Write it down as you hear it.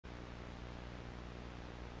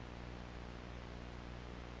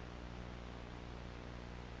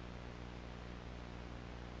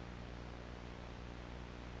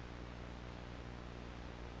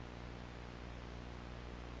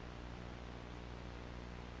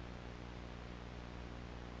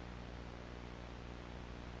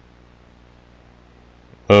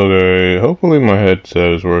Okay, hopefully my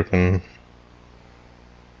headset is working.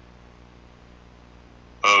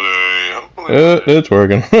 Okay, hopefully It's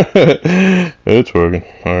working. It's working.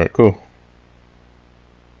 Alright, cool.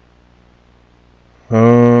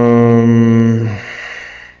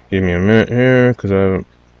 Give me a minute here, because I haven't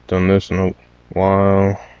done this in a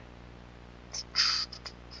while.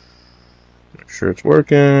 Make sure it's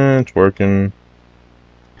working. It's working.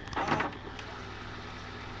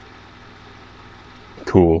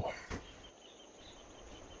 Cool.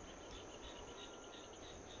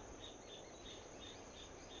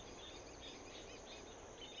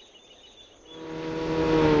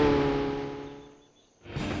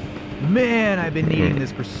 Man, I've been needing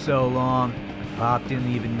this for so long. Pop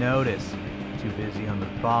didn't even notice. Too busy on the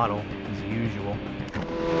bottle, as usual.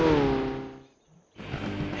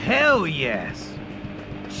 Hell yes!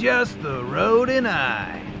 Just the road and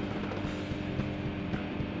I.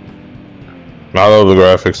 I love the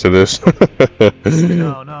graphics to this.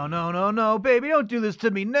 No, baby, don't do this to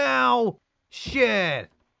me now! Shit!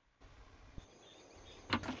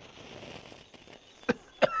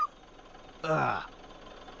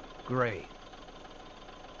 Great.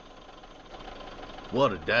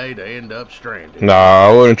 What a day to end up stranded. Nah,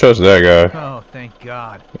 I wouldn't trust that guy. Oh, thank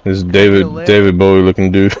God. This David Bowie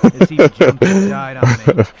looking dude. This heap of junk just died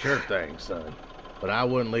on me. Sure thing, son. But I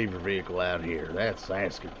wouldn't leave your vehicle out here. That's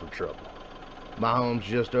asking for trouble. My home's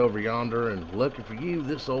just over yonder, and lucky for you,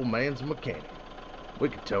 this old man's a mechanic. We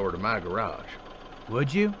could tow her to my garage.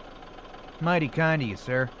 Would you? Mighty kind of you,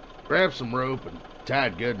 sir. Grab some rope and tie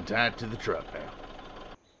it good and tight to the truck now.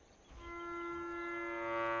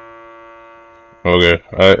 Okay,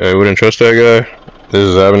 I wouldn't trust that guy. This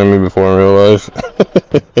has happened to me before in real life.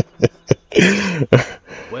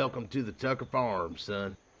 Welcome to the Tucker Farm,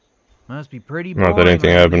 son. Must be pretty Not boring that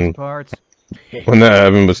anything around these happened parts. when that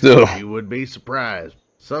happened, but still. You would be surprised.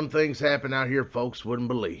 Some things happen out here folks wouldn't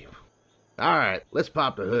believe. Alright, let's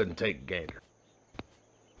pop the hood and take a gander.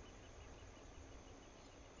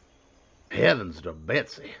 Heavens to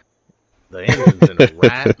Betsy. The engine's in a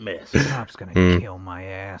right mess. Pop's gonna kill my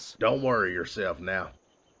ass. Don't worry yourself now.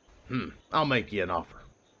 I'll make you an offer.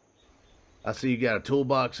 I see you got a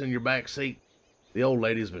toolbox in your back seat. The old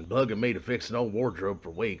lady's been bugging me to fix an old wardrobe for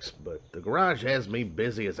weeks, but the garage has me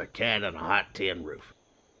busy as a cat on a hot tin roof.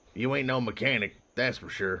 You ain't no mechanic, that's for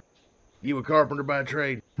sure. You a carpenter by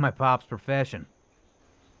trade? My pop's profession.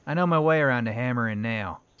 I know my way around a hammer and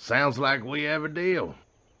nail. Sounds like we have a deal.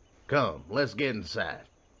 Come, let's get inside.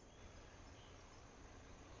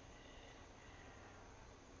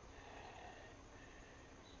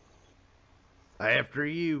 After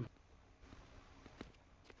you.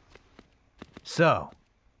 So,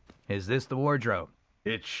 is this the wardrobe?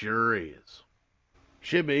 It sure is.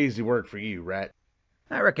 Should be easy work for you, right?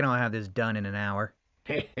 I reckon I'll have this done in an hour.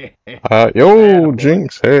 Yo,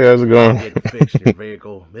 Jinx. Hey, how's it going? Get it fixed your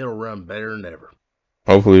vehicle. It'll run better than ever.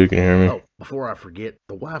 Hopefully you can hear me. Oh, before I forget,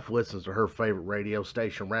 the wife listens to her favorite radio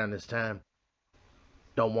station around this time.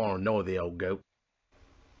 Don't want to annoy the old goat.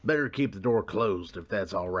 Better keep the door closed if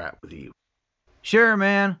that's all right with you. Sure,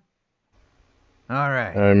 man. All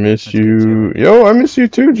right. I miss Let's get to you. it. Yo, I miss you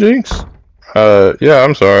too, Jinx. Yeah,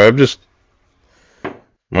 I'm sorry. I'm just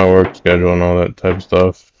my work schedule and all that type of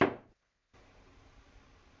stuff.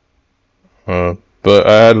 But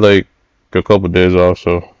I had like a couple days off,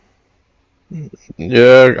 so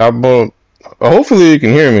yeah, hopefully you can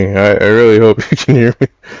hear me. I really hope you can hear me.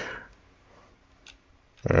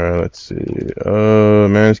 Alright, let's see.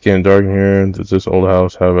 Man, it's getting dark in here. Does this old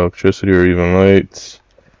house have electricity or even lights?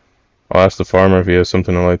 I'll ask the farmer if he has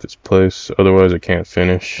something to light this place. Otherwise, I can't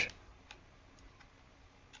finish.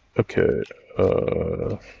 Okay.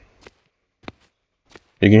 You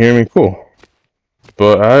can hear me? Cool.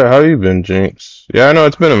 But how you been, Jinx? Yeah, I know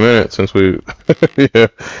it's been a minute since we... yeah,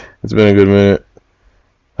 it's been a good minute.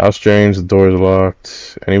 House strange, the door's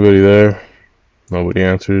locked. Anybody there? Nobody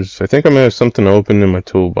answers. I think I may have something open in my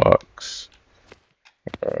toolbox.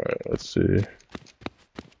 Alright, let's see.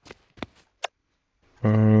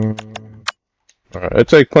 Alright,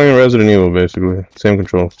 it's like playing Resident Evil, basically. Same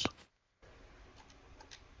controls.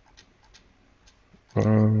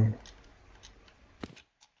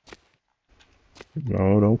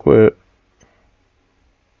 No, don't quit.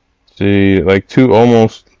 See, like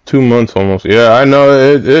almost 2 months almost. Yeah, I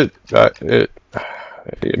know it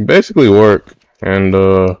basically work. And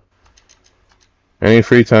any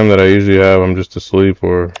free time that I usually have, I'm just asleep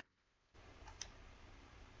or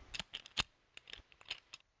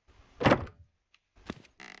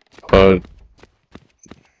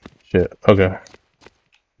shit. Okay.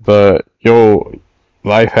 But yo,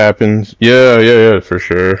 life happens. Yeah, for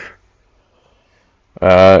sure.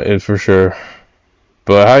 It's for sure.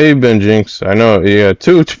 But how you been, Jinx? I know, yeah,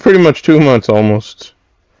 pretty much 2 months almost.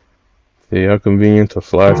 See how convenient a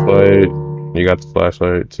flashlight. You got the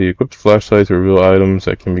flashlight. See, equip the flashlight to reveal items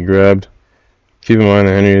that can be grabbed. Keep in mind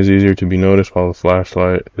that Henry is easier to be noticed while the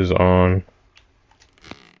flashlight is on.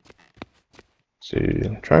 See,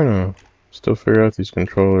 I'm trying to still figure out these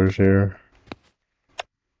controllers here.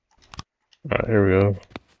 Alright, here we go.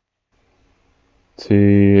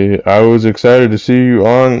 See, I was excited to see you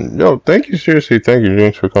on. Yo, thank you, seriously. Thank you,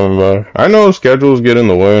 Jinx, for coming by. I know schedules get in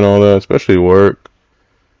the way and all that, especially work.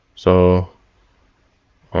 So,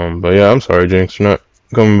 but yeah, I'm sorry, Jinx, for not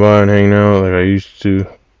coming by and hanging out like I used to.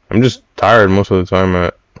 I'm just tired most of the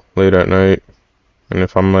time late at night. And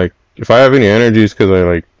if I have any energy, it's because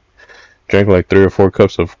I drank like 3 or 4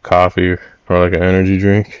 cups of coffee or like an energy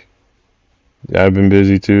drink. Yeah, I've been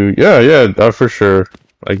busy too. Yeah, for sure.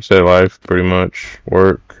 Like you said, life, pretty much,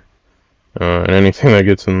 work, and anything that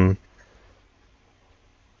gets in.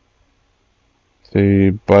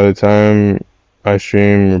 See, by the time I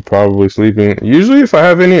stream, you're probably sleeping. Usually, if I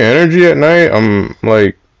have any energy at night, I'm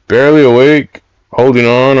like barely awake, holding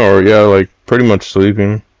on, or yeah, like pretty much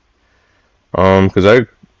sleeping. Cause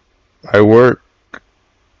I work.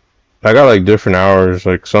 I got like different hours.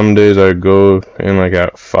 Like some days I go in like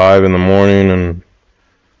at 5 in the morning, and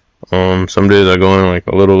some days I go in like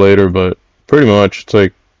a little later, but pretty much it's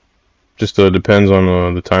like just depends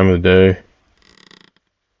on the time of the day.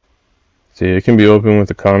 See, it can be open with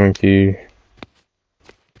a common key,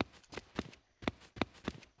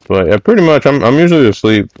 but yeah, pretty much I'm usually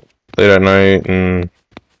asleep late at night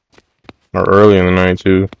or early in the night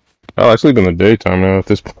too. Oh, I sleep in the daytime now at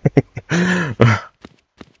this point.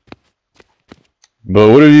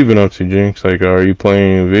 But what have you been up to, Jinx? Like, are you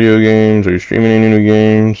playing video games? Are you streaming any new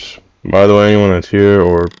games? By the way, anyone that's here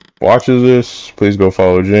or watches this, please go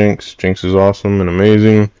follow Jinx. Jinx is awesome and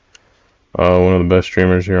amazing. One of the best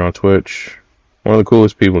streamers here on Twitch. One of the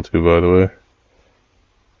coolest people too, by the way.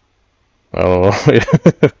 Oh,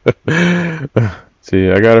 see,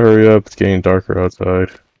 I gotta hurry up. It's getting darker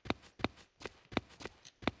outside.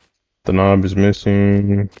 The knob is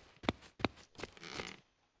missing.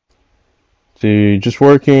 See, just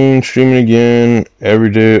working, streaming again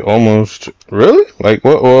every day, almost. Really? Like,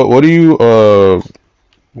 what are you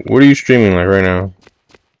streaming like right now?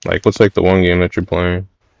 Like, what's like the one game that you're playing?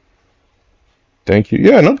 Thank you.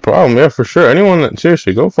 Yeah, no problem. Yeah, for sure. Anyone that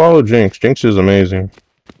seriously, go follow Jinx. Jinx is amazing.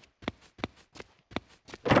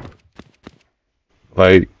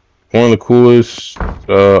 Like, one of the coolest,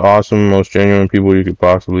 awesome, most genuine people you could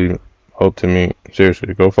possibly hope to meet.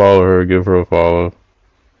 Seriously, go follow her. Give her a follow.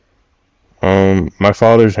 My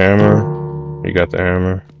father's hammer. He got the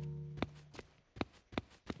hammer.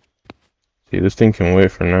 See, this thing can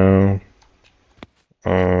wait for now.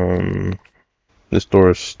 This door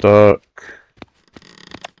is stuck.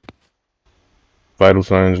 Vital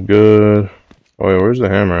signs good. Oh wait, where's the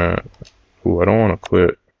hammer at? Ooh, I don't want to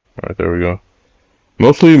quit. Alright, there we go.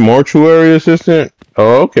 Mostly mortuary assistant.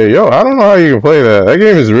 Oh, okay. Yo, I don't know how you can play that. That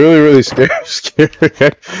game is really, really scary.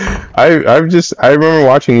 I remember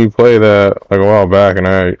watching you play that like a while back, and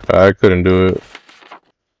I couldn't do it.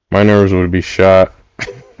 My nerves would be shot.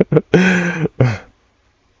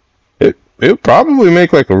 It would probably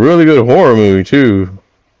make like a really good horror movie too.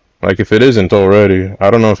 Like if it isn't already. I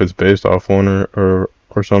don't know if it's based off one or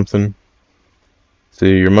something.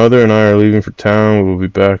 See, your mother and I are leaving for town. We'll be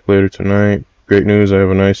back later tonight. Great news, I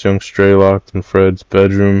have a nice young stray locked in Fred's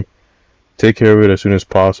bedroom. Take care of it as soon as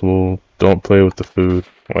possible. Don't play with the food.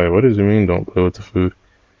 Wait, what does it mean, don't play with the food?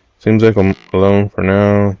 Seems like I'm alone for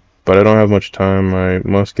now, but I don't have much time. I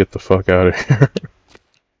must get the fuck out of here.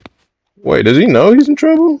 Wait, does he know he's in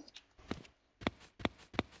trouble?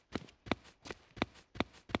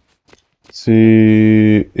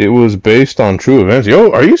 See, it was based on true events.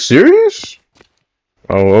 Yo, are you serious?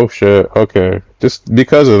 Oh shit, okay. Just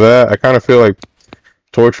because of that, I kind of feel like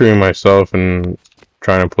torturing myself and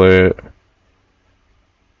trying to play it.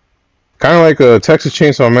 Kind of like a Texas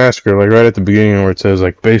Chainsaw Massacre, like right at the beginning where it says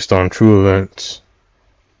like based on true events.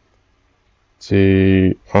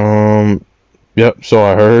 See, yep, so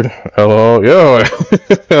I heard. Hello, yo.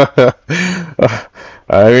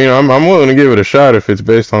 I mean, I'm willing to give it a shot if it's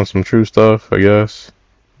based on some true stuff, I guess.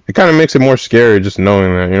 It kind of makes it more scary just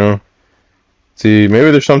knowing that, you know? See, maybe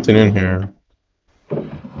there's something in here.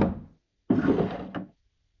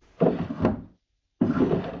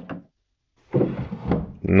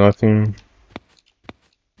 Nothing.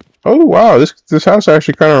 Oh wow, this house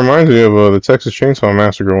actually kind of reminds me of the Texas Chainsaw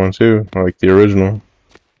Massacre one too, like the original.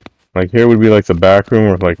 Like here would be like the back room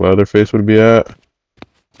where like Leatherface would be at.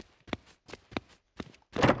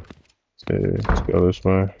 Okay, let's go this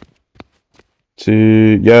way.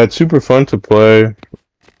 See, yeah, it's super fun to play.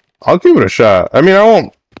 I'll give it a shot. I mean, I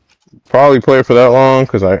won't probably play it for that long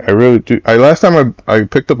because I really do. Last time I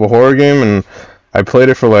picked up a horror game and I played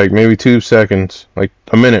it for like maybe 2 seconds, like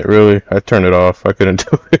a minute really. I turned it off. I couldn't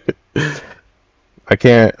do it. I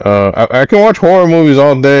can't. I can watch horror movies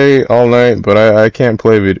all day, all night, but I can't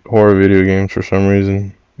play horror video games for some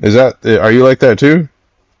reason. Are you like that too?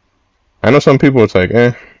 I know some people it's like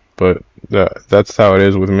but that's how it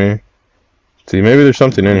is with me. See, maybe there's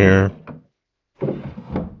something in here.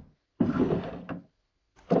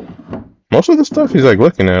 Most of the stuff he's like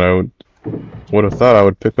looking at, I would have thought I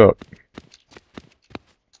would pick up.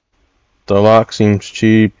 The lock seems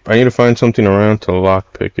cheap. I need to find something around to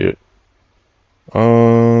lock pick it.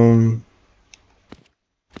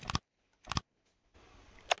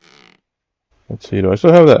 Let's see. Do I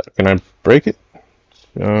still have that? Can I break it?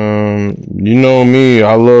 You know me.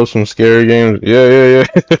 I love some scary games. Yeah.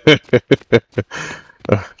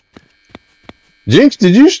 Jinx,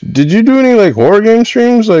 did you do any like horror game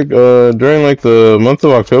streams like during like the month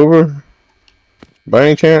of October? By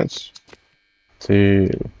any chance? Let's see.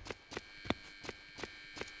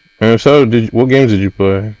 And if so, what games did you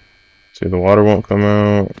play? Let's see, the water won't come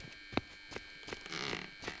out.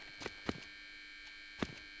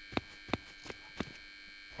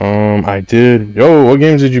 I did. Yo, what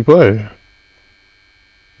games did you play?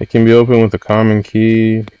 It can be opened with a common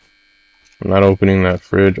key. I'm not opening that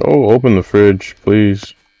fridge. Oh, open the fridge,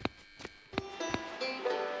 please.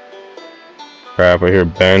 Crap, I hear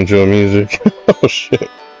banjo music. Oh shit.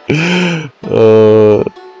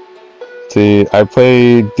 See, I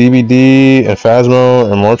played DBD and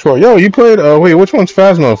Phasmo and Mortuary. Yo, you played wait, which one's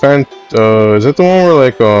Phasmo? Is it the one where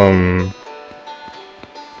like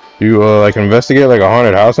you like investigate like a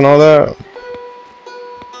haunted house and all that?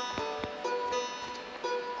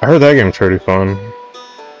 I heard that game's pretty fun.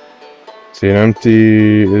 See, an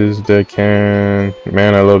empty is dead can.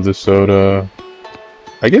 Man, I love this soda.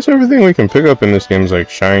 I guess everything we can pick up in this game is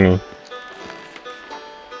like shiny.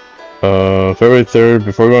 February 3rd,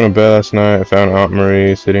 before going to bed last night, I found Aunt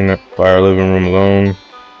Marie sitting by our living room alone.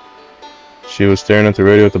 She was staring at the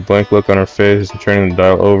radio with a blank look on her face and turning the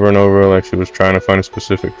dial over and over like she was trying to find a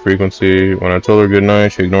specific frequency. When I told her good night,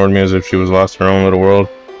 she ignored me as if she was lost in her own little world.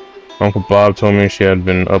 Uncle Bob told me she had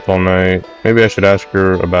been up all night. Maybe I should ask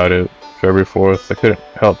her about it. February 4th, I couldn't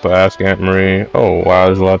help but ask Aunt Marie. Oh wow,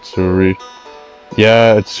 there's lots to read.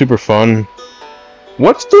 Yeah, it's super fun.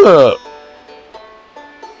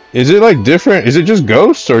 Is it like different? Is it just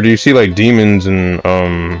ghosts, or do you see like demons and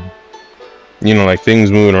you know, like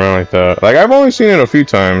things moving around like that? Like I've only seen it a few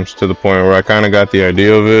times to the point where I kind of got the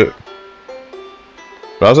idea of it.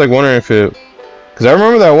 But I was like wondering if it, because I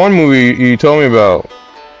remember that one movie you told me about,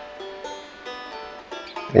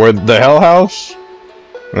 where the Hell House,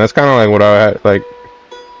 and that's kind of like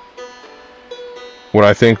what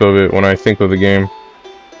I think of it when I think of the game.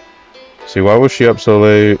 See, why was she up so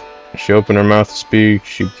late? She opened her mouth to speak.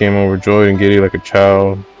 She became overjoyed and giddy like a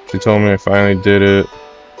child. She told me I finally did it.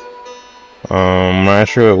 I'm not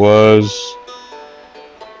sure it was.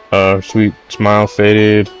 Her sweet smile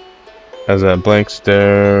faded as that blank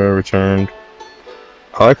stare returned.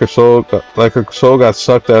 Like her soul got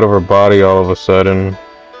sucked out of her body all of a sudden.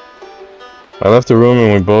 I left the room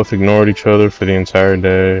and we both ignored each other for the entire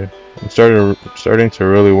day. I'm starting to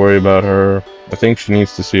really worry about her. I think she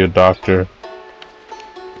needs to see a doctor.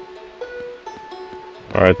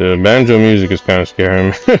 Alright, the banjo music is kind of scaring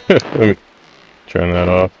me. Let me turn that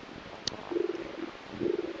off.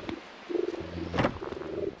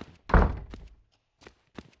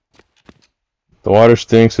 The water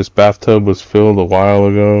stinks. This bathtub was filled a while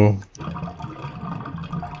ago.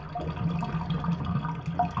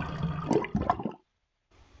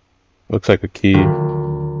 Looks like a key.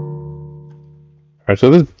 Alright, so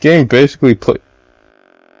this game basically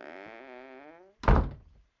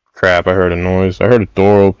Crap, I heard a noise. I heard a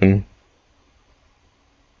door open.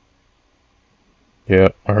 Yeah,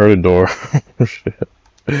 I heard a door. Shit.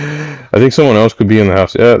 I think someone else could be in the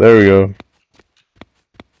house. Yeah, there we go.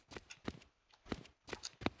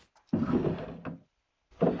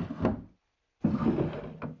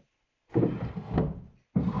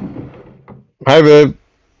 Hi, babe.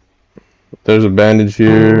 There's a bandage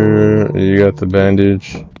here. You got the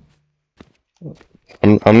bandage.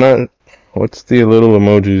 I'm not... What's the little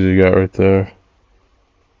emojis you got right there?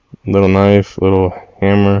 Little knife, little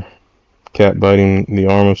hammer, cat biting the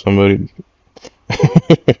arm of somebody.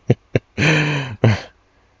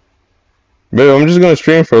 Babe, I'm just gonna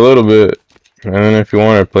stream for a little bit, and then if you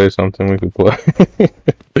want to play something, we could play.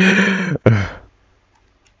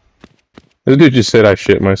 This This dude just said I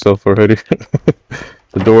shit myself already.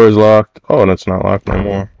 The door is locked. Oh, and it's not locked no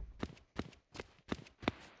more.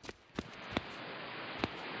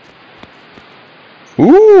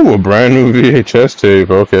 Ooh, a brand new VHS tape.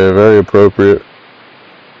 Okay, very appropriate.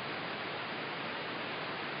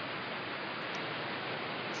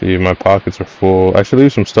 See, my pockets are full. I should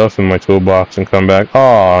leave some stuff in my toolbox and come back.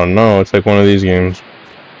 Oh no, it's like one of these games.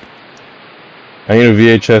 I need a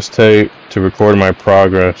VHS tape to record my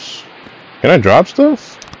progress. Can I drop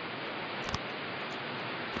stuff?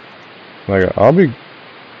 Like, I'll be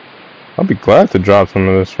glad to drop some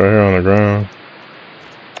of this right here on the ground.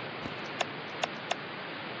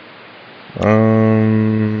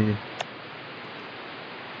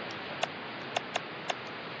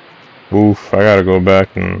 Oof, I gotta go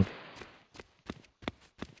back and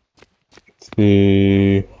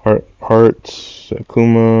see. Hearts,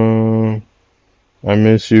 Akuma, I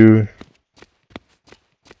miss you.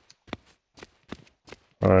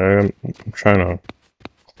 Alright, I'm trying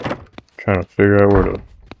to figure out where to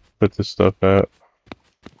put this stuff at.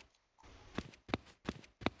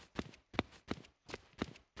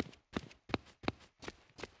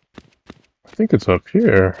 I think it's up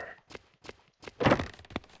here.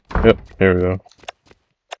 Yep, here we go.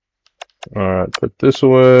 Alright, put this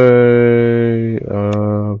away.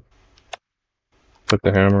 Put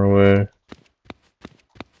the hammer away.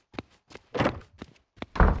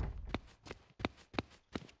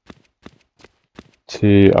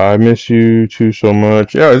 T, I miss you too so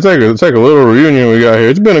much. Yeah, it's like a little reunion we got here.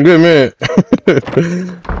 It's been a good minute.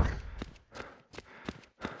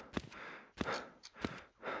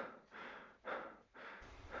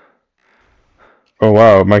 Oh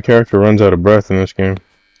wow, my character runs out of breath in this game.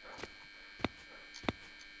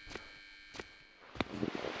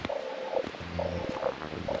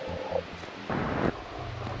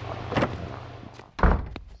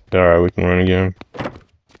 Alright, we can run again.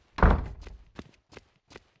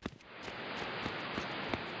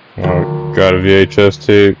 Oh, got a VHS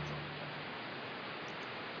tape.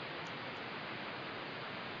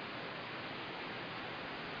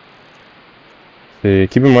 See,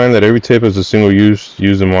 keep in mind that every tape has a single use.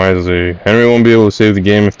 Use them wisely. Henry won't be able to save the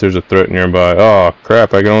game if there's a threat nearby. Oh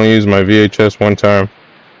crap! I can only use my VHS one time.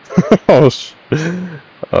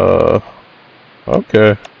 Oh,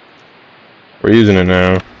 okay. We're using it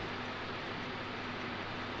now.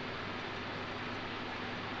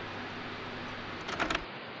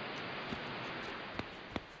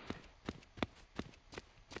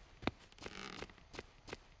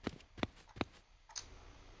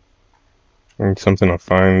 I need something to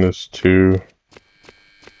find this too.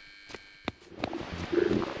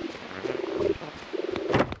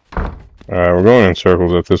 Alright, we're going in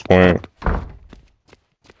circles at this point.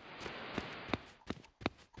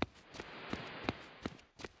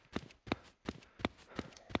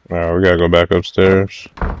 Alright, we gotta go back upstairs.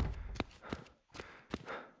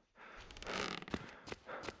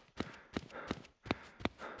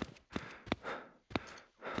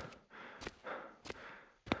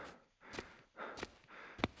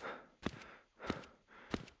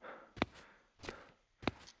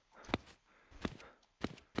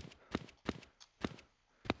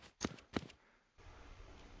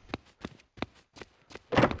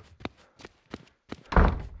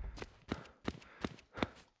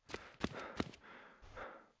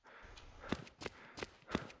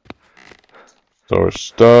 So we're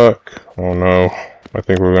stuck. Oh no. I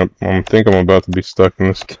think I'm about to be stuck in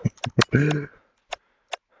this game.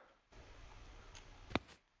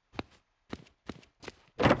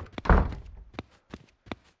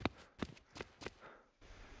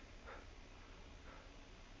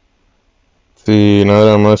 See, now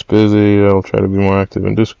that I'm less busy, I'll try to be more active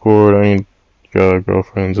in Discord. I need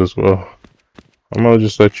girlfriends as well. I'm gonna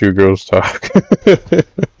just let you girls talk.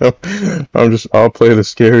 I'll play the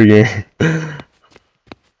scary game.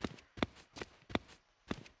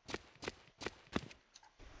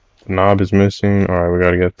 The knob is missing. Alright, we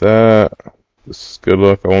gotta get that. This is good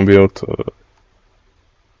luck. I won't be able to.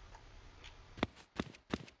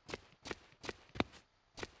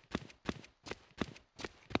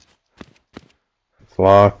 It's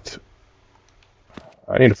locked.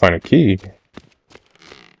 I need to find a key.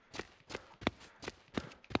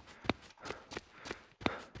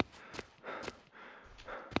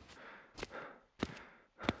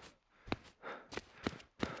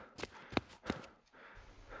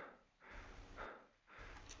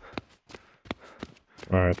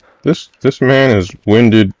 Alright, this man is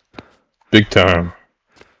winded big time.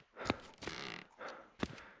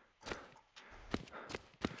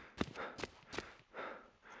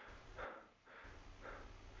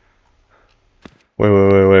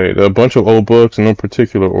 Wait. A bunch of old books in no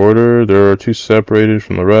particular order. There are two separated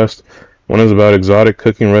from the rest. One is about exotic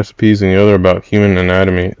cooking recipes and the other about human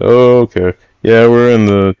anatomy. Oh, okay. Yeah, we're in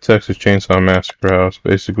the Texas Chainsaw Massacre house,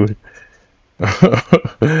 basically.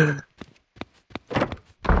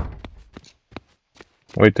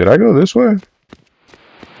 Wait, did I go this way?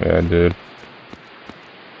 Yeah, I did.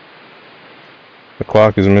 The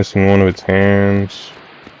clock is missing one of its hands.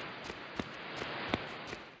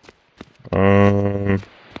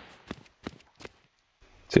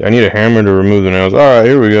 See, I need a hammer to remove the nails. Alright,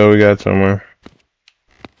 here we go. We got somewhere.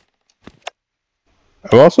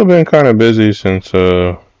 I've also been kind of busy since,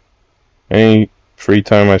 any free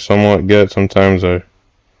time I somewhat get, sometimes I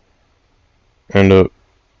end up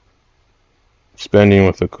spending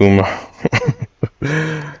with Akuma.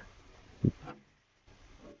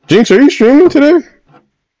 Jinx, are you streaming today?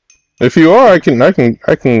 If you are, I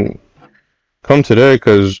can come today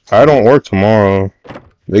because I don't work tomorrow.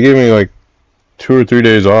 They gave me like 2 or 3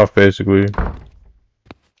 days off, basically.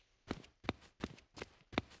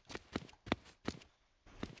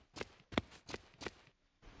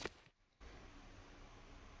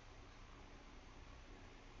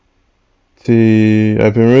 See,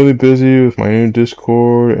 I've been really busy with my new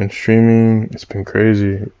Discord and streaming. It's been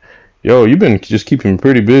crazy. Yo, you've been just keeping me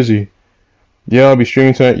pretty busy. Yeah, I'll be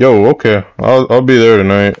streaming tonight. Yo, okay. I'll be there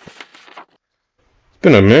tonight. It's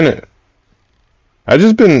been a minute.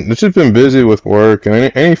 It's just been busy with work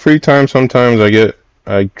and any free time sometimes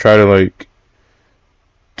I try to like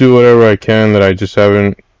do whatever I can that I just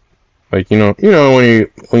haven't, like, you know when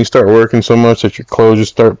you start working so much that your clothes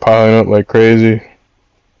just start piling up like crazy.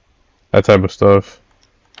 That type of stuff.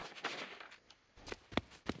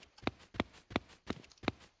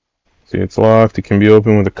 See, it's locked. It can be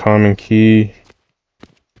opened with a common key.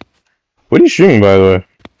 What are you shooting, by the way?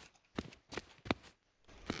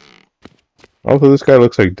 Also, this guy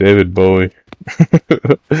looks like David Bowie.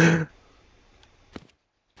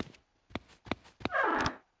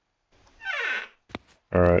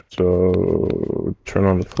 Alright, so turn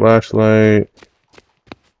on the flashlight.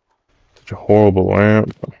 Such a horrible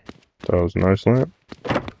lamp. That was a nice lamp.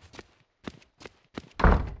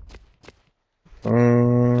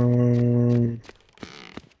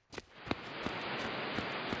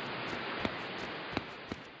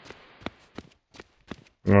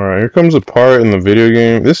 Alright, here comes a part in the video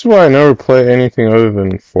game. This is why I never play anything other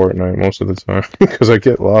than Fortnite most of the time, because I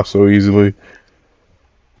get lost so easily.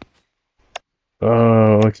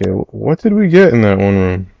 Okay, what did we get in that one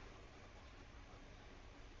room?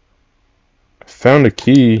 I found a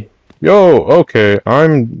key. Yo, okay,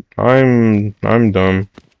 I'm dumb.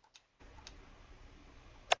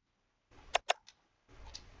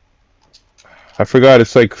 I forgot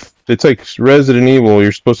it's like Resident Evil.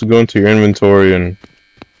 You're supposed to go into your inventory and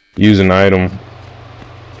use an item.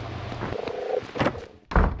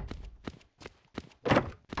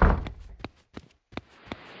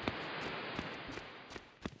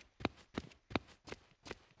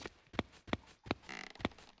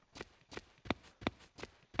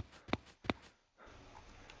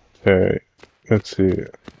 Okay, let's see.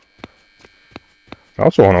 I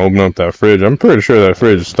also want to open up that fridge. I'm pretty sure that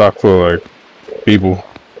fridge is stocked full of like people.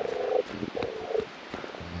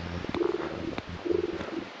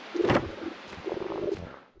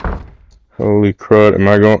 Holy crud,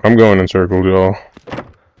 I'm going in circles, y'all.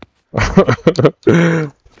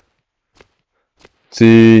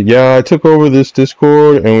 See, yeah, I took over this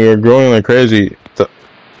Discord and we were growing like crazy.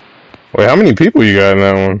 Wait, how many people you got in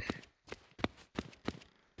that one?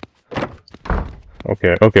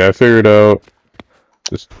 Okay, I figured out.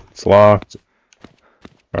 It's locked.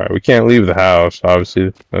 Alright, we can't leave the house,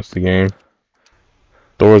 obviously. That's the game.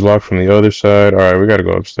 Door's locked from the other side. Alright, we gotta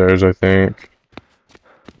go upstairs, I think.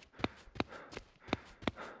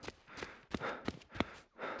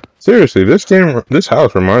 Seriously, this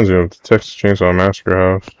house reminds me of the Texas Chainsaw Massacre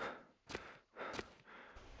house.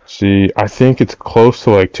 See, I think it's close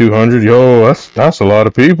to like 200. Yo, that's a lot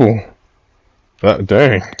of people.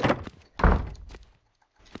 Dang.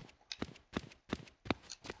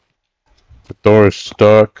 The door is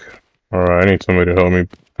stuck. Alright, I need somebody to help me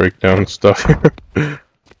break down stuff here.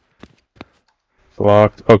 It's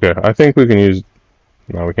locked. Okay, I think we can use...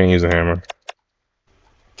 No, we can't use the hammer.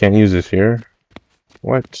 Can't use this here.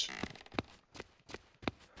 What?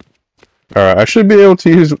 Alright, I should be able to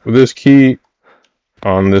use this key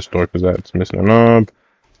on this door because that's missing a knob.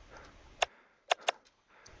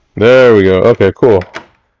 There we go. Okay, cool.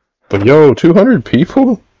 But yo, 200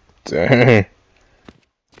 people? Dang.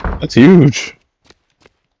 That's huge.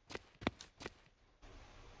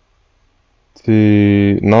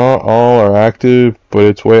 See, not all are active, but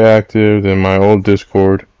it's way active than my old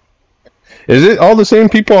Discord. Is it all the same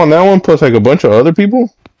people on that one plus like a bunch of other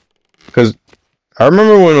people? Because I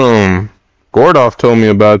remember when Gordoff told me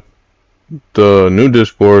about the new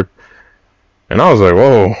Discord, and I was like,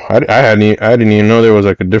 whoa, I didn't even know there was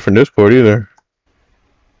like a different Discord either.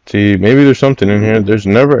 See, maybe there's something in here. There's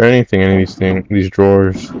never anything in these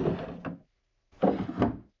drawers.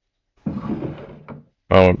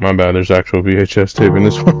 Oh, my bad. There's actual VHS tape in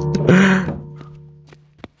this one.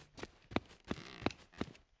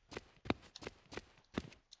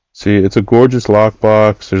 See, it's a gorgeous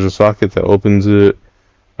lockbox. There's a socket that opens it.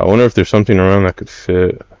 I wonder if there's something around that could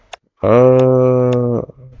fit. I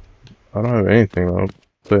don't have anything I'll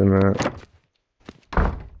put in that.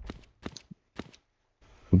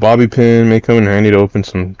 A bobby pin may come in handy to open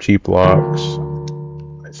some cheap locks.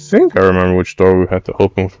 I think I remember which door we had to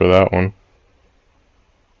open for that one.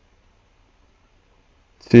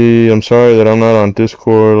 See, I'm sorry that I'm not on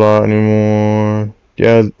Discord a lot anymore.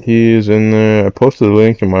 Yeah, he is in there. I posted a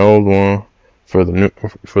link in my old one for the new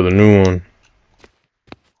one.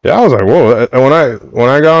 Yeah, I was like, whoa. When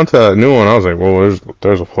I got onto that new one, I was like, whoa,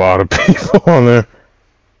 there's a lot of people on there.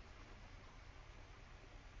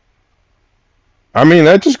 I mean,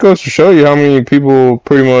 that just goes to show you how many people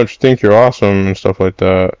pretty much think you're awesome and stuff like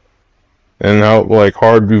that, and how like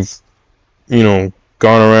hard you've,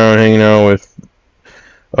 gone around hanging out with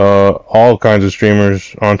all kinds of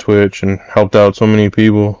streamers on Twitch and helped out so many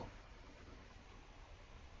people.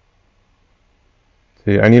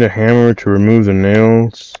 See, I need a hammer to remove the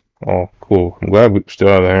nails. Oh, cool. I'm glad we still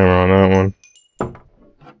have the hammer on that one.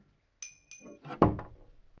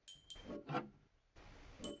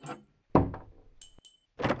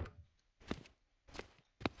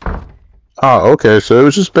 Ah, okay, so it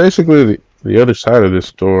was just basically the other side of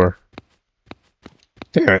this door.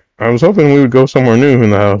 Damn it, I was hoping we would go somewhere new in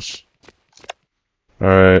the house.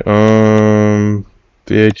 Alright,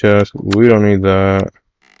 VHS, we don't need that.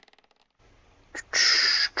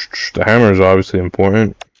 The hammer is obviously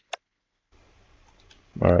important.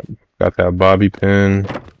 Alright, got that bobby pin.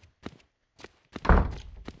 I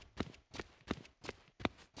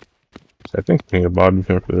think we need a bobby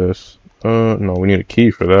pin for this. No, we need a key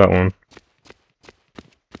for that one.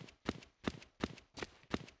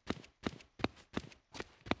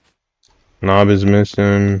 Knob is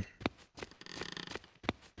missing.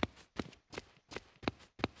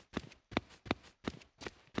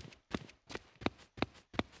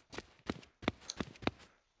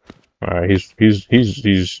 Alright, he's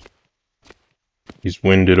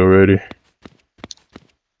winded already.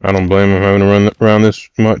 I don't blame him having to run around this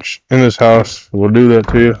much in this house. We'll do that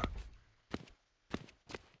to you.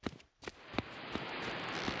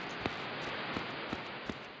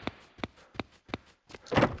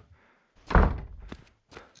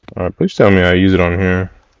 Alright, please tell me I use it on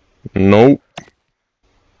here. Nope.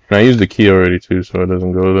 And I used the key already too, so it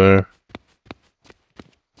doesn't go there.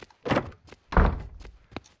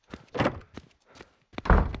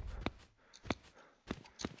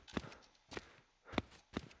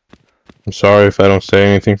 I'm sorry if I don't say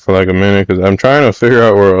anything for like a minute, because I'm trying to figure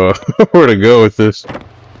out where where to go with this.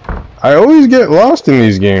 I always get lost in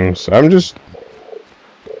these games. I don't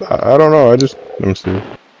know. Let me see.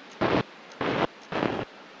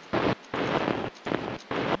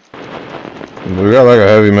 We got like a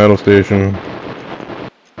heavy metal station.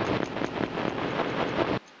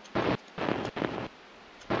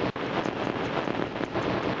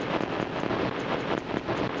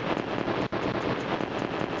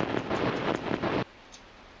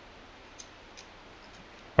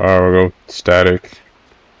 Alright, we'll go static.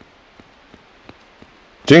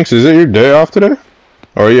 Jinx, is it your day off today?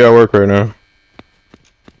 Or are you at work right now?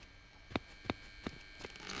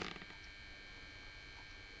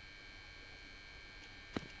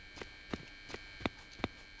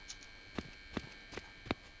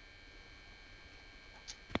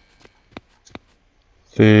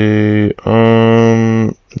 See,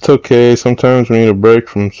 it's okay. Sometimes we need a break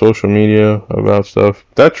from social media about stuff.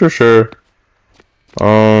 That's for sure.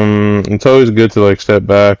 It's always good to like step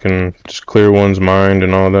back and just clear one's mind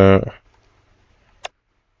and all that.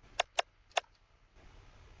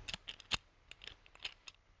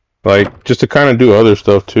 Like, just to kind of do other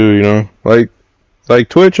stuff too, you know? Like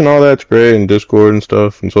Twitch and all that's great, and Discord and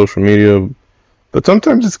stuff, and social media. But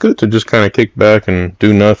sometimes it's good to just kind of kick back and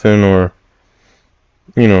do nothing, or,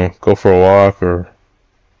 go for a walk, or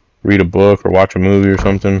read a book, or watch a movie or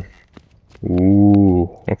something. Ooh,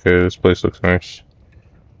 okay, this place looks nice.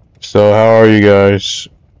 So, how are you guys?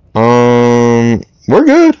 We're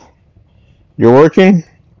good. You're working?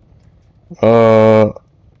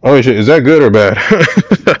 Oh shit, is that good or bad?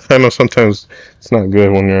 I know sometimes it's not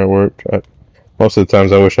good when you're at work. Most of the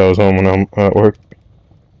times I wish I was home when I'm at work.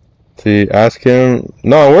 See, ask him.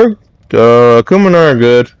 No, work. Akuma and I are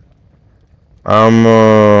good.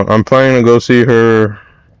 I'm planning to go see her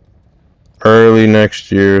early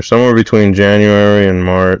next year, somewhere between January and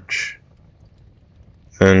March.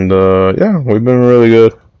 And yeah, we've been really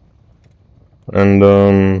good.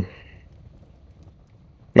 And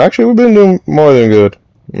actually we've been doing more than good.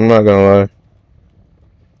 I'm not gonna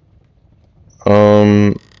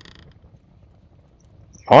lie.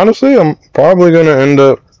 Honestly, I'm probably gonna end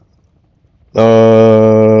up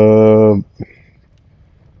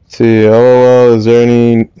see, LOL, is there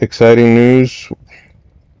any exciting news?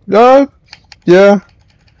 Uh yeah.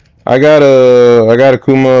 I got a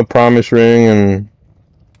Kuma promise ring and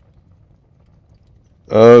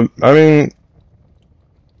I mean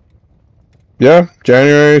yeah,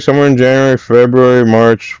 January, somewhere in January, February,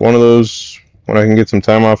 March, one of those when I can get some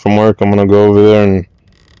time off from work, I'm gonna go over there and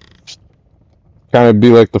kind of be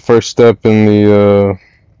like the first step in the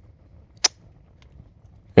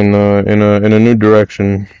in a new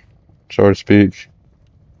direction, so to speak.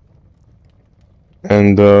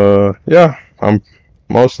 And yeah, I'm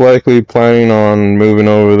most likely planning on moving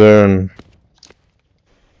over there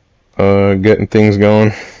and getting things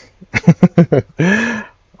going.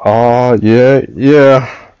 Oh yeah,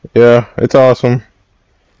 yeah, it's awesome.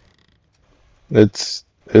 It's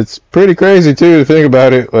pretty crazy too to think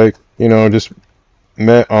about it. Like, you know, just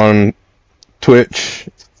met on Twitch,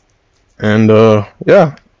 and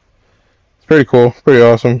yeah, it's pretty cool, pretty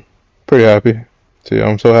awesome, pretty happy. See,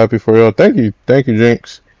 I'm so happy for y'all. Thank you,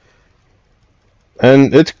 Jinx.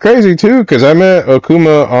 And it's crazy too, cause I met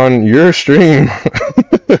Akuma on your stream.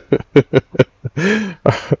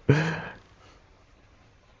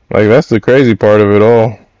 Like, that's the crazy part of it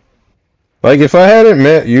all. Like, if I hadn't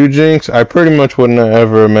met you, Jinx, I pretty much wouldn't have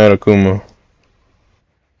ever met Akuma.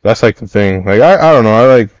 That's like the thing. Like, I don't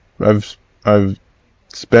know. I've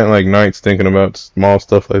spent like nights thinking about small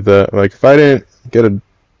stuff like that. Like, if I didn't get a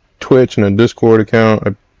Twitch and a Discord account,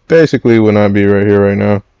 I basically would not be right here right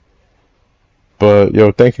now. But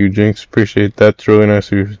yo, thank you, Jinx. Appreciate that. It's really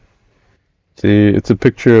nice of you. See, it's a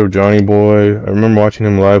picture of Johnny Boy. I remember watching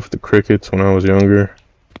him live with the Crickets when I was younger.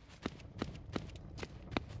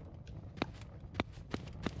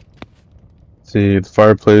 See, the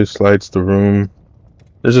fireplace lights the room.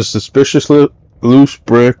 There's a suspiciously loose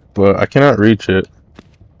brick, but I cannot reach it.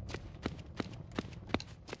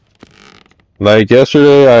 Like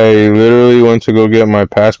yesterday, I literally went to go get my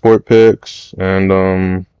passport pics,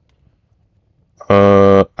 and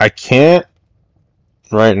I can't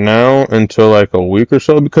right now until like a week or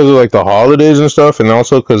so because of like the holidays and stuff, and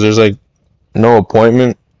also because there's like no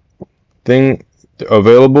appointment thing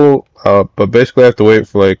available. But basically, I have to wait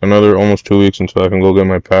for like another almost 2 weeks until I can go get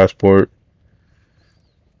my passport.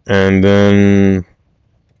 And then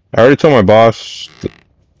I already told my boss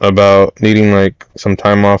about needing like some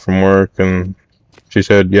time off from work, and she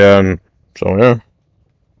said yeah, and so yeah.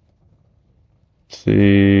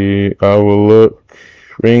 See, I will look.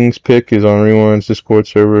 Rings pick is on Rewind's Discord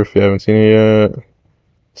server if you haven't seen it yet.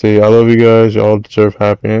 See, I love you guys. Y'all deserve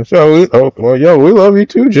happiness. Well, yo, we love you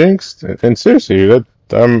too, Jinx. And seriously, you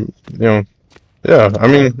know, yeah. I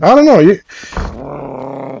mean, I don't know.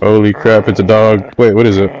 Holy crap! It's a dog. Wait, what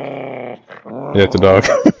is it? Yeah, it's a dog.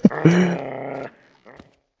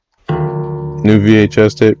 New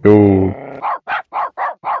VHS tape. Oh.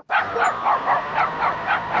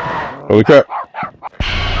 Holy crap!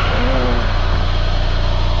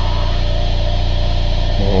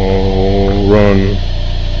 Oh, run.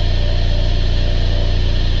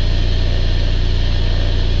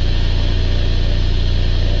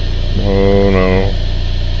 Oh no.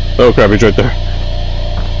 Oh crap, he's right there.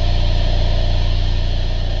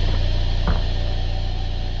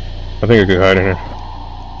 I think I could hide in here.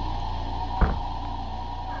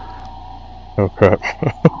 Oh crap.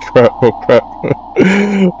 Oh crap, oh crap.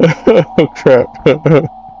 Oh crap.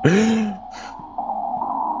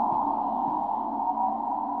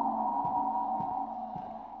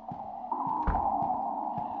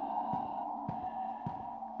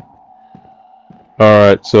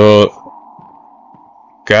 Alright, so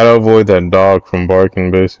gotta avoid that dog from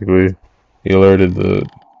barking, basically. He alerted the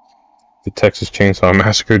Texas Chainsaw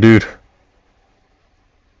Massacre dude.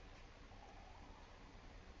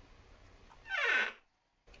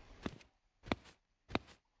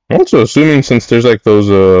 I'm also assuming since there's like those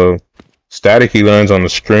staticky lines on the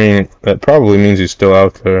screen, that probably means he's still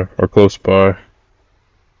out there or close by.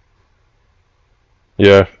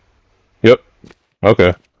 Yeah. Yep.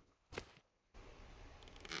 Okay.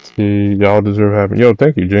 See, y'all deserve having. Yo,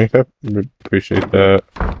 thank you, Jinx. I appreciate that.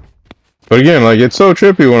 But again, like, it's so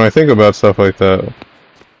trippy when I think about stuff like that.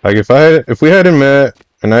 Like, if we hadn't met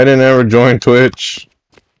and I didn't ever join Twitch.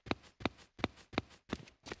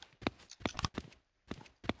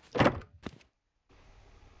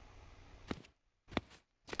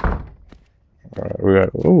 Alright, we got.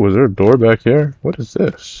 Oh, is there a door back here? What is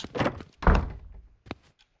this?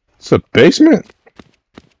 It's a basement?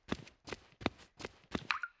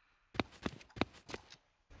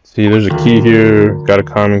 See, there's a key here. Got a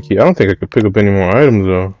common key. I don't think I could pick up any more items,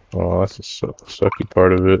 though. Oh, that's the sucky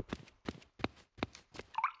part of it.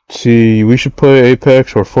 See, we should play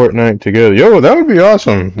Apex or Fortnite together. Yo, that would be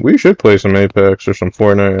awesome. We should play some Apex or some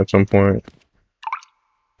Fortnite at some point.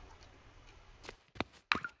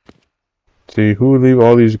 See, who would leave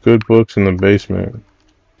all these good books in the basement?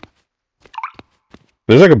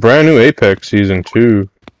 There's like a brand new Apex season too.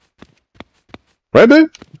 Right, babe?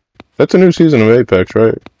 That's a new season of Apex,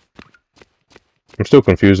 right? I'm still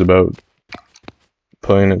confused about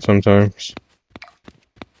playing it sometimes.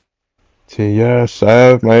 See, yes, I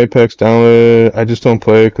have my Apex downloaded. I just don't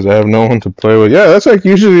play it because I have no one to play with. Yeah, that's like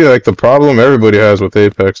usually like the problem everybody has with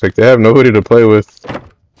Apex. Like they have nobody to play with.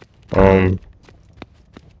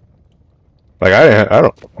 Like I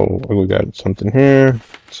don't. Oh, we got something here.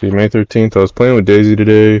 See, May 13th. I was playing with Daisy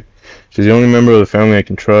today. She's the only member of the family I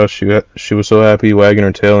can trust. She was so happy, wagging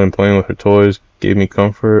her tail and playing with her toys. Gave me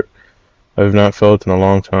comfort I have not felt in a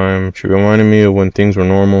long time. She reminded me of when things were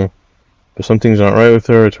normal. But something's not right with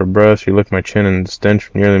her. It's her breath. She licked my chin and the stench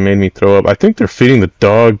nearly made me throw up. I think they're feeding the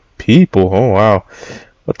dog people. Oh, wow.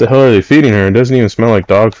 What the hell are they feeding her? It doesn't even smell like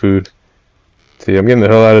dog food. See, I'm getting the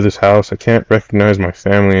hell out of this house. I can't recognize my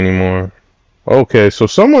family anymore. Okay, so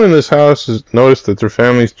someone in this house has noticed that their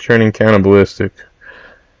family's turning cannibalistic.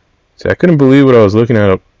 See, I couldn't believe what I was looking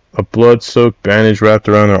at. A blood-soaked bandage wrapped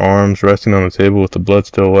around their arms, resting on the table with the blood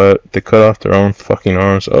still wet. They cut off their own fucking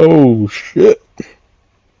arms. Oh, shit.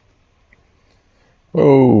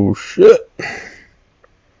 Oh, shit.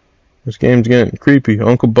 This game's getting creepy.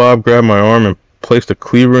 Uncle Bob grabbed my arm and placed a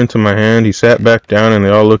cleaver into my hand. He sat back down and they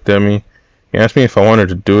all looked at me. He asked me if I wanted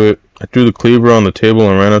to do it. I threw the cleaver on the table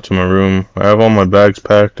and ran up to my room. I have all my bags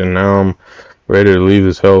packed and now I'm ready to leave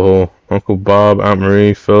this hellhole. Uncle Bob, Aunt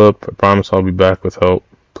Marie, Philip, I promise I'll be back with help.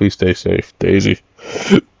 Please stay safe. Daisy.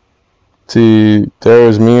 See, there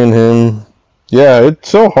was me and him. Yeah, it's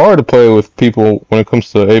so hard to play with people when it comes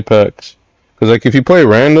to Apex. Because, like, if you play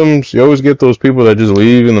randoms, you always get those people that just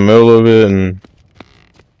leave in the middle of it and...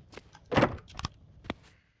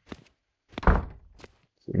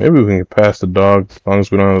 Maybe we can get past the dog as long as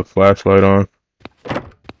we don't have the flashlight on.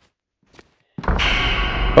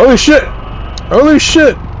 Holy shit! Holy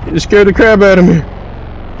shit! You scared the crap out of me.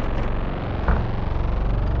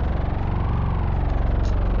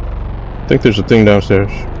 I think there's a thing downstairs.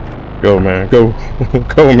 Go, man, go.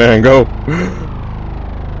 Go, man, go.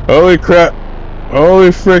 Holy crap. Holy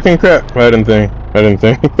freaking crap. I didn't think. I didn't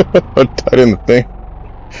think.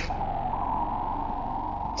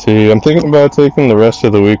 See, I'm thinking about taking the rest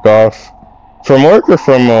of the week off. From work or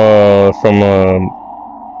from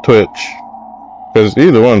Twitch? Because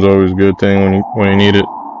either one's always a good thing when you need it.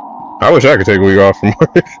 I wish I could take a week off from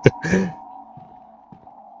work.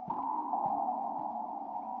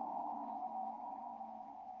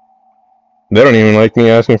 They don't even like me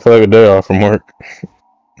asking for like a day off from work.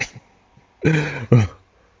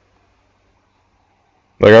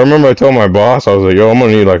 Like, I remember I told my boss, I was like, yo, I'm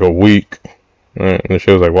gonna need like a week. And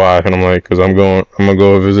she was like, why? And I'm like, because I'm gonna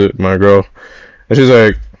go visit my girl. And she's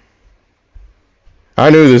like, I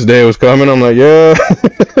knew this day was coming. I'm like, yeah.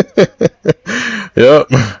 Yep.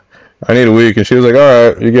 I need a week. And she was like,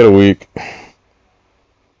 alright, you get a week.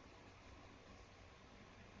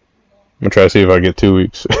 I'm gonna try to see if I get 2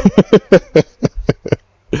 weeks.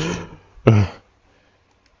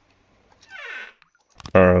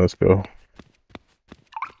 Alright, let's go.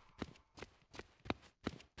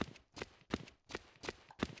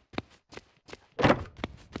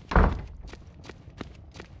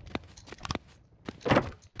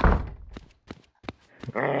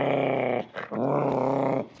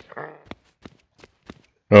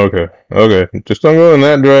 Okay. Just don't go in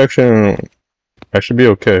that direction. I should be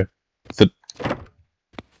okay.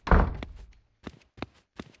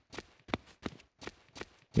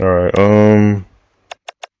 Alright,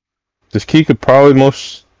 this key could probably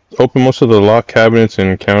open most of the locked cabinets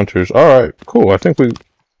and counters. Alright, cool. I think we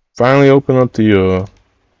finally opened up the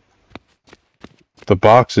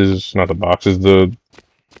boxes. Not the boxes, what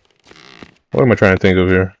am I trying to think of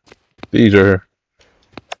here? These are here.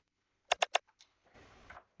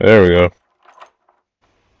 There we go.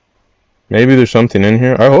 Maybe there's something in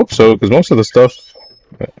here. I hope so, because most of the stuff...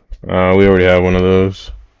 we already have one of those.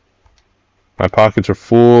 My pockets are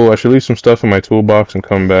full. I should leave some stuff in my toolbox and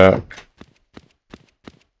come back.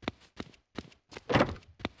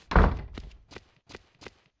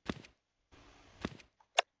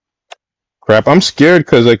 Crap, I'm scared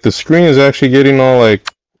because like the screen is actually getting all like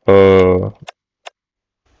all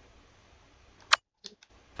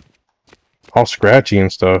scratchy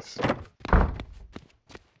and stuff.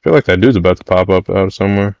 I feel like that dude's about to pop up out of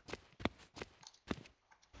somewhere.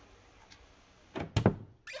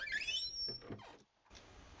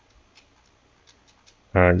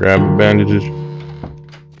 Alright, grab the bandages.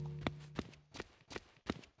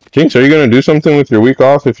 Jinx, are you gonna do something with your week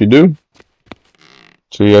off if you do?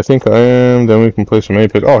 See, I think I am. Then we can play some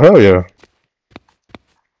Apex. Oh, hell yeah.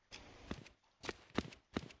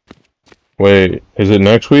 Wait, is it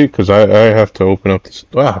next week? Because I have to open up this.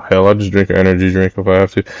 Wow, hell, I'll just drink an energy drink if I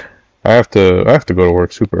have to. I have to go to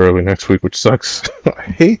work super early next week, which sucks. I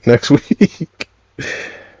hate next week.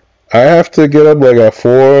 I have to get up like at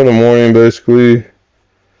 4 in the morning, basically.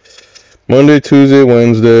 Monday, Tuesday,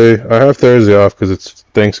 Wednesday. I have Thursday off because it's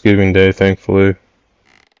Thanksgiving Day, thankfully.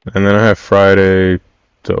 And then I have Friday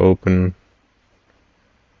to open.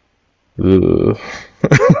 Ugh.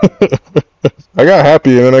 I got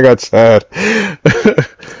happy and then I got sad.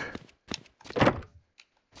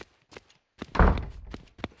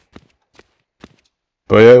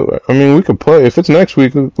 But yeah, I mean, we could play. If it's next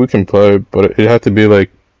week, we can play. But it had to be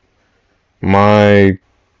like my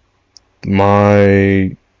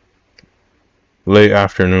late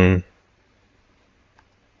afternoon.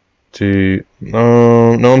 See,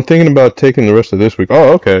 no, I'm thinking about taking the rest of this week.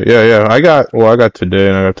 Oh, okay, yeah. I got today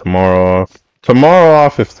and I got tomorrow off. Tomorrow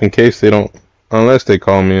off, if in case they don't, unless they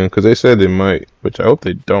call me in, because they said they might, which I hope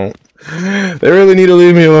they don't. They really need to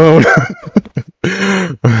leave me alone.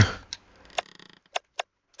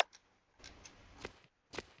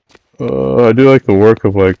 I do like the work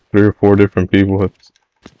of like 3 or 4 different people.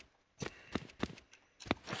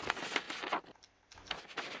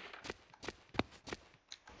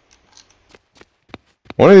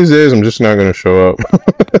 One of these days, I'm just not gonna show up.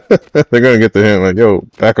 They're gonna get the hint, like, yo,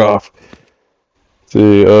 back off.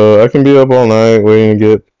 See, I can be up all night waiting to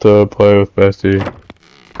get to play with Bestie.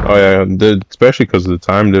 Oh yeah, especially because of the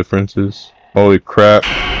time differences. Holy crap!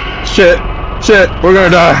 Shit! We're gonna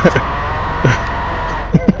die!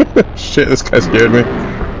 Shit, this guy scared me.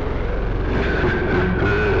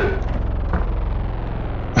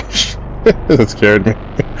 That scared me.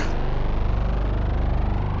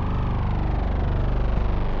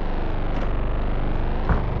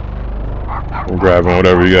 I'm grabbing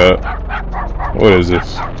whatever you got. What is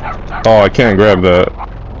this? Oh, I can't grab that.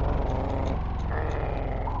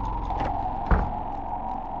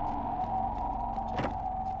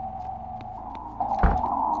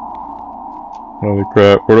 Holy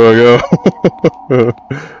crap, where do I go?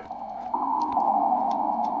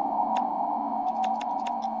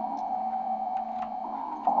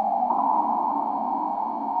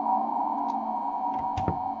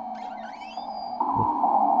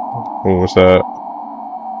 Oh, what's that?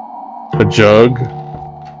 A jug?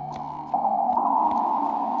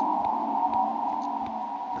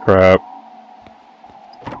 Crap.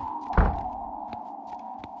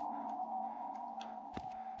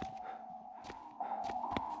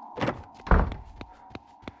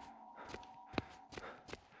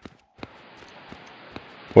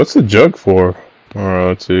 What's the jug for? Alright,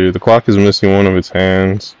 let's see. The clock is missing one of its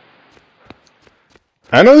hands.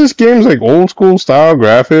 I know this game's like old school style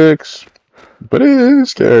graphics, but it is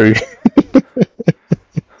scary.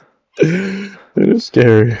 It is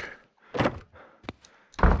scary.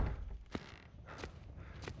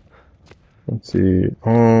 Let's see.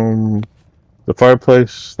 The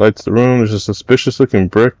fireplace lights the room. There's a suspicious looking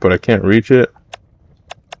brick, but I can't reach it.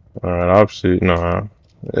 Alright, obviously, no.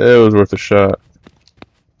 It was worth a shot.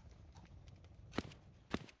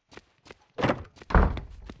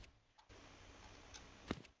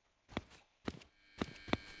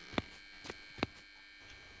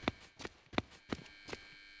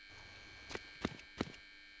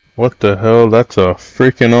 What the hell? That's a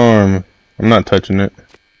freaking arm. I'm not touching it.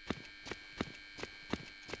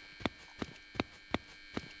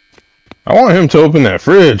 I want him to open that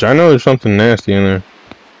fridge. I know there's something nasty in there.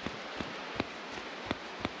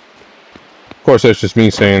 Of course, that's just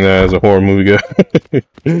me saying that as a horror movie guy.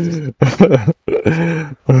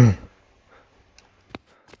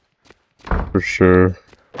 For sure.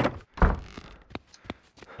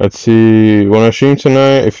 Let's see. When I stream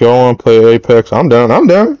tonight, if y'all want to play Apex, I'm down. I'm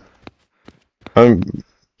down.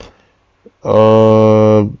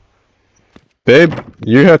 Babe,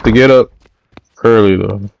 you have to get up early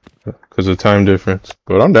though, because of time difference.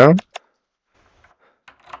 But I'm down.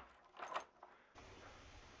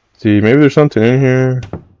 See, maybe there's something in here.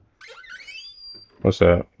 What's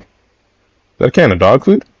that? Is that a can of dog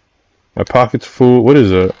food? My pocket's full. What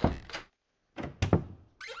is it?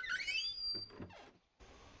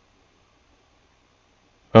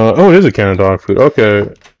 Oh, it is a can of dog food.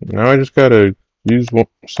 Okay, now I just gotta use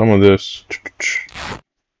some of this.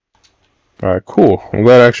 Alright, cool. I'm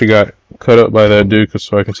glad I actually got cut up by that dude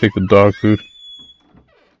so I can take the dog food.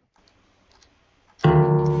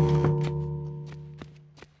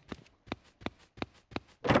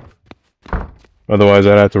 Otherwise,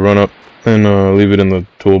 I'd have to run up and leave it in the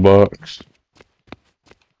toolbox.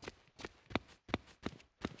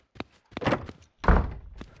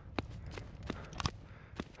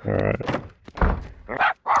 Alright.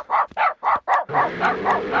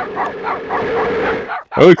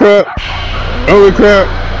 Holy crap! Holy crap!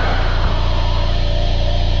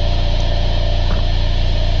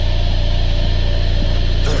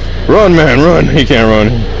 Run, man, run! He can't run.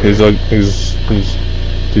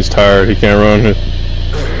 He's tired. He can't run.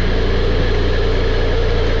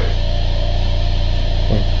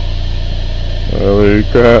 Holy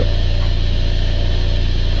crap!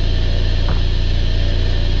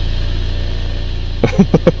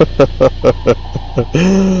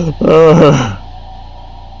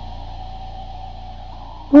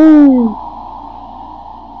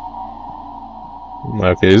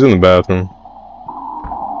 Okay, he's in the bathroom.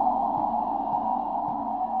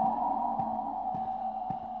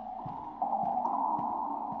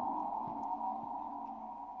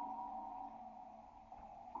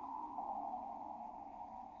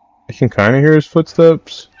 I can kind of hear his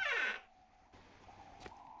footsteps.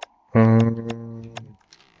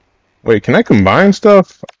 Wait, can I combine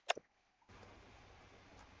stuff?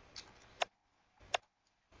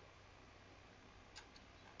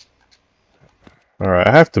 Alright,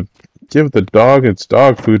 I have to give the dog its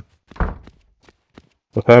dog food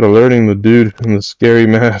without alerting the dude in the scary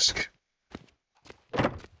mask.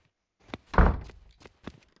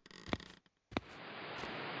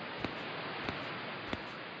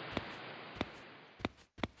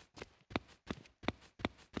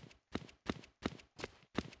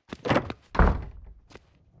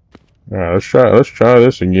 Alright, let's try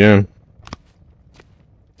this again.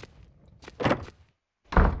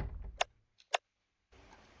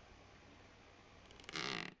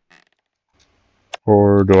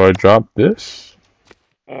 Or do I drop this?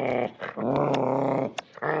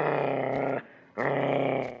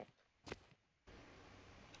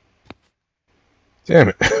 Damn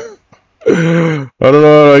it. I don't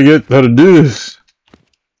know how to do this.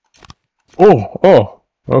 Oh,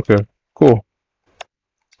 okay, cool.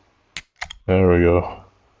 There we go.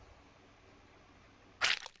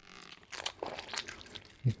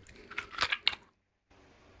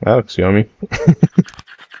 That looks yummy.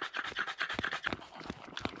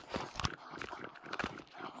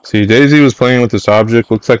 See, Daisy was playing with this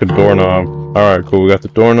object. Looks like a doorknob. Alright, cool. We got the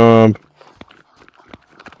doorknob.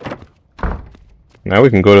 Now we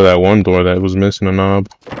can go to that one door that was missing a knob.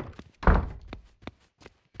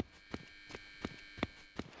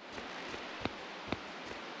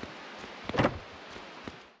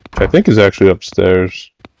 Which I think is actually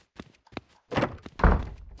upstairs.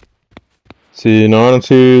 See, no, I don't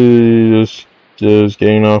see just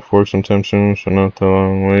getting off work sometime soon, so not that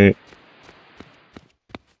long wait.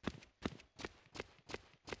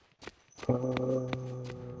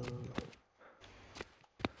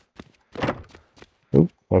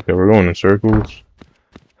 Okay, we're going in circles.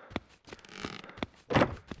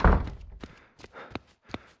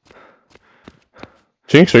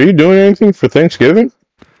 Jinx, are you doing anything for Thanksgiving?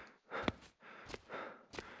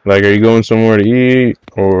 Like, are you going somewhere to eat,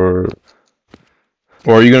 or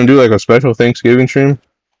are you gonna do like a special Thanksgiving stream?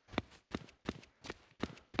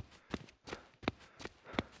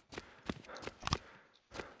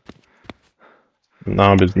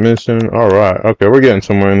 Knob is missing. Alright, okay, we're getting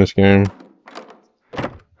somewhere in this game.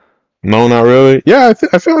 No, not really. Yeah,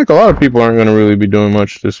 I feel like a lot of people aren't gonna really be doing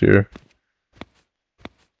much this year.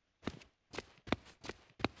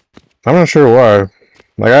 I'm not sure why.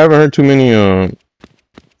 Like, I haven't heard too many,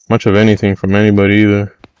 much of anything from anybody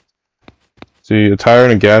either. See, a tire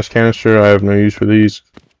and a gas canister, I have no use for these.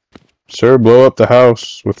 Sir, blow up the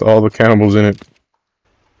house with all the cannibals in it.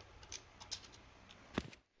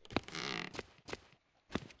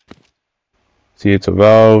 See, it's a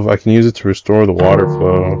valve. I can use it to restore the water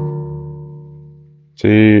flow.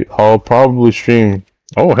 See, I'll probably stream.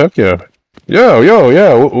 Oh, heck yeah.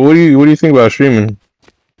 Yeah. What do you think about streaming?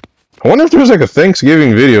 I wonder if there's like a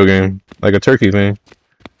Thanksgiving video game, like a turkey thing.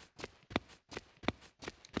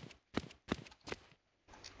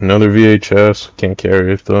 Another VHS. Can't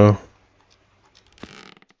carry it though.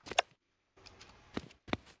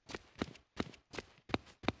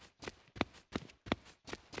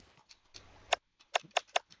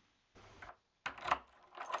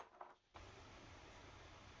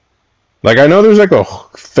 Like, I know there's like a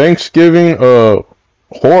Thanksgiving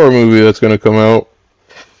horror movie that's gonna come out.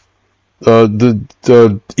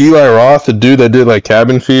 The Eli Roth, the dude that did like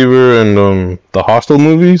Cabin Fever and the Hostel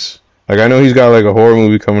movies. Like, I know he's got like a horror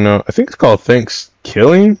movie coming out. I think it's called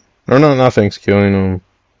Thanksgiving, or no, not Thanksgiving.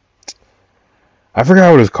 I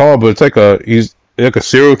forgot what it's called, but it's like he's like a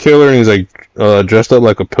serial killer and he's like dressed up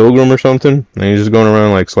like a pilgrim or something, and he's just going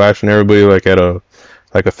around like slashing everybody like at a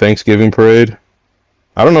Thanksgiving parade.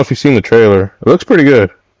 I don't know if you've seen the trailer. It looks pretty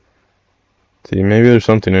good. See, maybe there's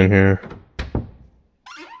something in here.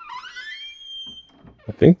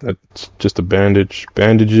 I think that's just a bandage.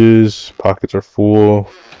 Bandages. Pockets are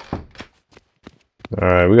full.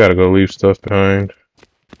 Alright, we gotta go leave stuff behind.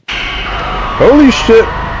 Holy shit!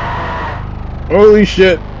 Holy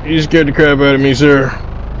shit! You scared the crap out of me, sir.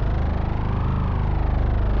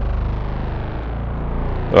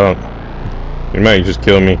 Oh. He might just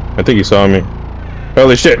kill me. I think he saw me.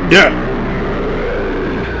 Holy shit, yeah!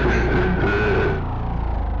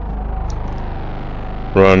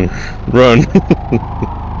 Run. Run.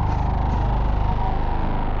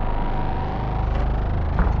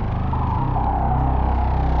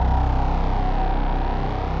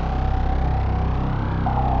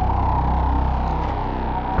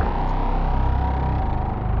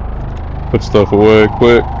 Put stuff away,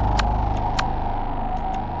 quick.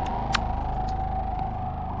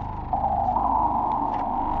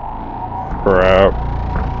 Crap.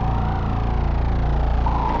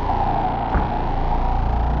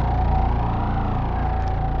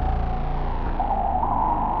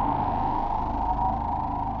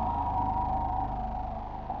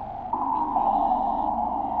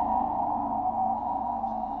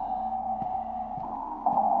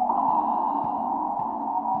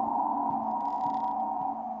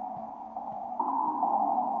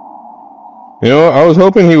 You know, I was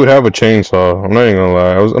hoping he would have a chainsaw. I'm not even gonna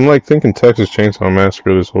lie. I'm like thinking Texas Chainsaw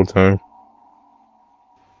Massacre this whole time.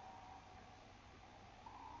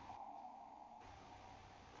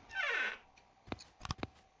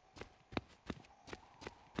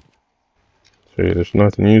 See, there's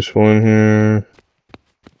nothing useful in here.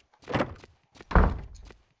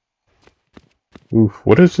 Oof,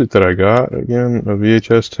 what is it that I got again? A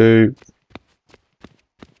VHS tape.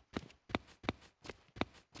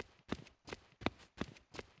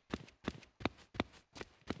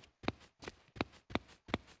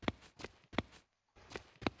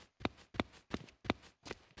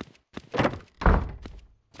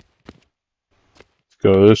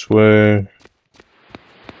 Go this way.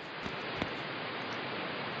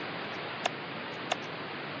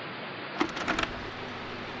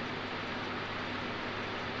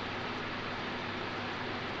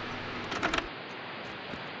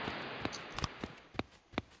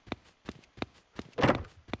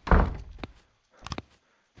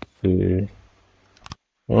 See.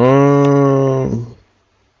 I'm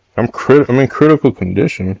in critical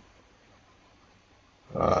condition.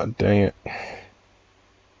 Ah, dang it.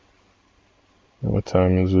 What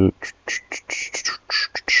time is it?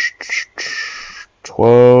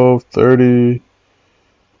 12:30.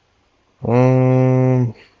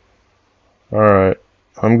 Alright.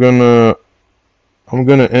 I'm gonna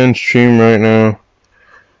end stream right now.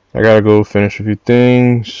 I gotta go finish a few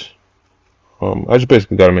things. I just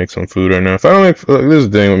basically gotta make some food right now. If I don't make, this is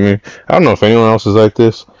the thing with me. I don't know if anyone else is like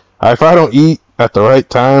this. If I don't eat at the right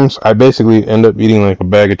times, I basically end up eating like a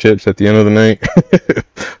bag of chips at the end of the night,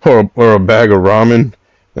 or a bag of ramen,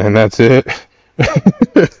 and that's it.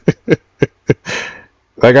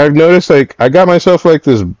 Like, I've noticed, like, I got myself like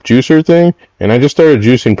this juicer thing, and I just started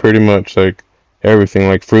juicing pretty much like everything,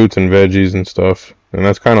 like fruits and veggies and stuff, and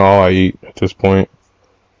that's kind of all I eat at this point.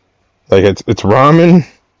 Like, it's ramen,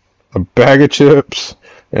 a bag of chips,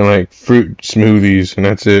 and like fruit smoothies, and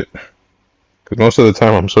that's it. Because most of the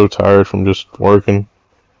time I'm so tired from just working.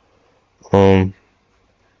 But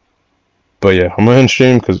yeah, I'm gonna end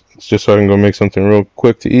stream because it's just so I can go make something real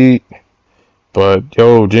quick to eat. But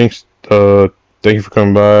yo, Jinx, thank you for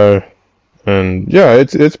coming by. And yeah,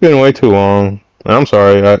 it's been way too long. And I'm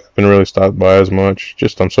sorry I haven't really stopped by as much.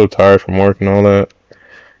 Just I'm so tired from work and all that,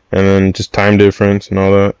 and then just time difference and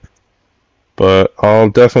all that. But I'll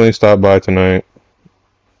definitely stop by tonight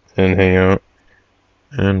and hang out.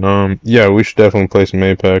 And yeah, we should definitely play some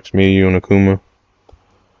Apex, me, you, and Akuma.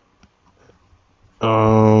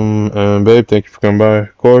 And babe, thank you for coming by,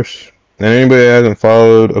 of course. And anybody that hasn't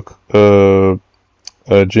followed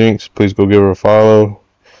Jinx, please go give her a follow.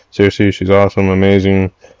 Seriously, she's awesome,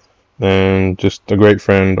 amazing, and just a great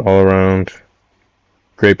friend all around.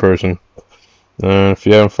 Great person. And if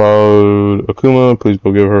you haven't followed Akuma, please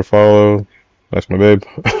go give her a follow. That's my babe.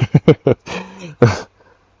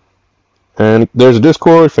 And there's a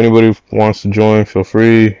Discord. If anybody wants to join, feel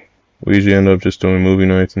free. We usually end up just doing movie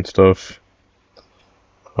nights and stuff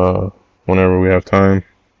whenever we have time.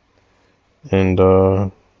 And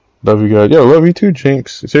love you guys. Yo, love you too,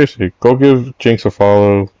 Jinx. Seriously, go give Jinx a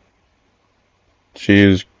follow. She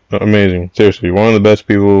is amazing. Seriously, one of the best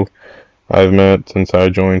people I've met since I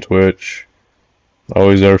joined Twitch.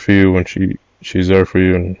 Always there for you when she's there for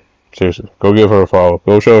you. And seriously, go give her a follow.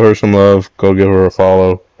 Go show her some love. Go give her a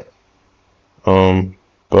follow.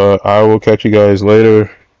 But I will catch you guys later.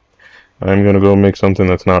 I'm gonna go make something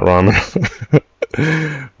that's not ramen.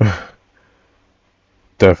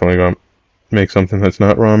 Definitely gonna make something that's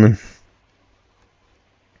not ramen.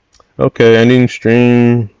 Okay, ending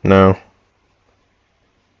stream now.